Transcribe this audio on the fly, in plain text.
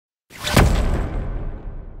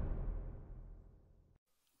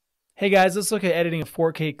Hey guys, let's look at editing a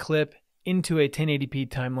 4K clip into a 1080p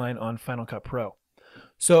timeline on Final Cut Pro.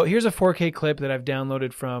 So here's a 4K clip that I've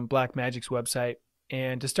downloaded from Blackmagic's website,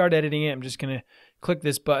 and to start editing it, I'm just going to click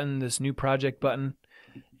this button, this new project button,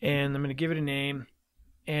 and I'm going to give it a name.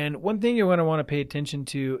 And one thing you're going to want to pay attention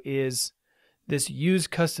to is this Use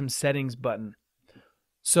Custom Settings button.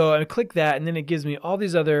 So I click that, and then it gives me all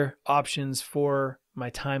these other options for my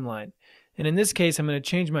timeline. And in this case, I'm going to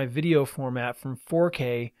change my video format from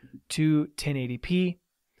 4K to 1080p.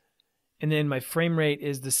 And then my frame rate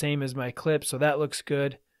is the same as my clip, so that looks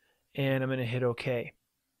good. And I'm going to hit OK.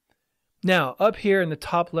 Now, up here in the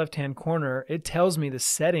top left-hand corner, it tells me the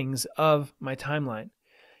settings of my timeline.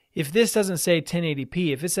 If this doesn't say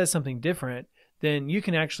 1080p, if it says something different, then you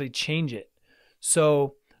can actually change it.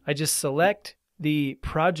 So I just select the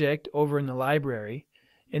project over in the library,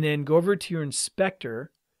 and then go over to your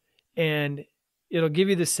inspector, and it'll give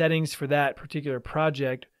you the settings for that particular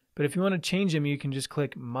project. But if you want to change them, you can just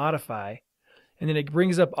click modify, and then it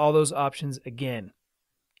brings up all those options again.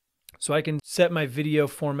 So I can set my video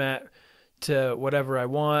format to whatever I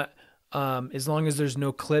want. As long as there's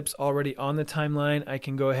no clips already on the timeline, I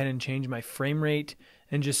can go ahead and change my frame rate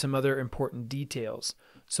and just some other important details.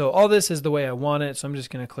 So all this is the way I want it, so I'm just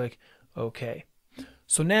going to click OK.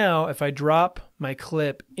 So now if I drop my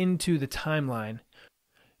clip into the timeline,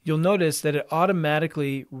 you'll notice that it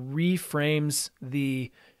automatically reframes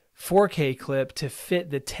the 4K clip to fit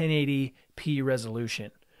the 1080p resolution.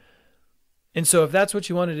 And so if that's what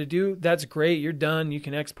you wanted to do, that's great. You're done. You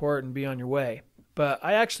can export and be on your way. But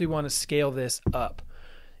I actually want to scale this up.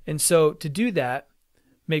 And so to do that,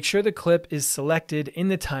 make sure the clip is selected in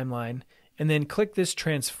the timeline, and then click this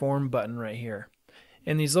transform button right here.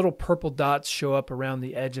 And these little purple dots show up around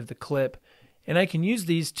the edge of the clip. And I can use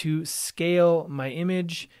these to scale my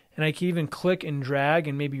image, and I can even click and drag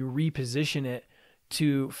and maybe reposition it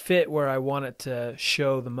to fit where I want it to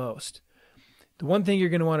show the most. The one thing you're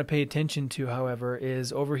going to want to pay attention to, however,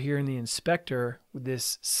 is over here in the inspector with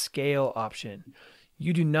this scale option.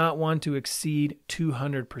 You do not want to exceed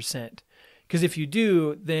 200%, because if you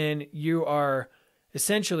do, then you are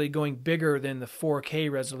essentially going bigger than the 4K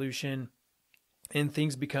resolution, and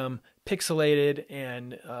things become pixelated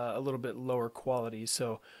and a little bit lower quality.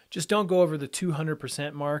 So just don't go over the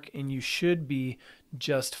 200% mark, and you should be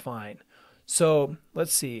just fine. So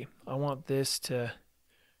let's see. I want this to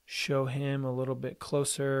show him a little bit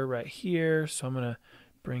closer right here. So I'm going to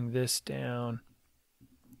bring this down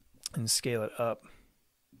and scale it up.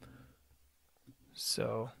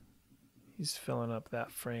 So he's filling up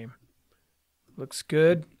that frame. Looks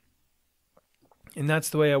good. And that's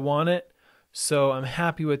the way I want it. So I'm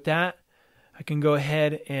happy with that. I can go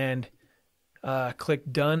ahead and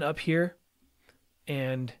click done up here,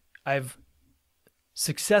 and I've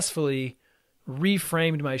successfully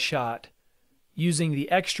reframed my shot using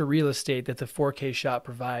the extra real estate that the 4K shot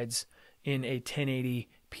provides in a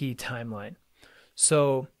 1080p timeline.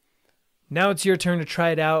 So now it's your turn to try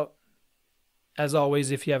it out. As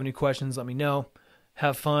always, if you have any questions, let me know.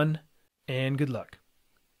 Have fun and good luck.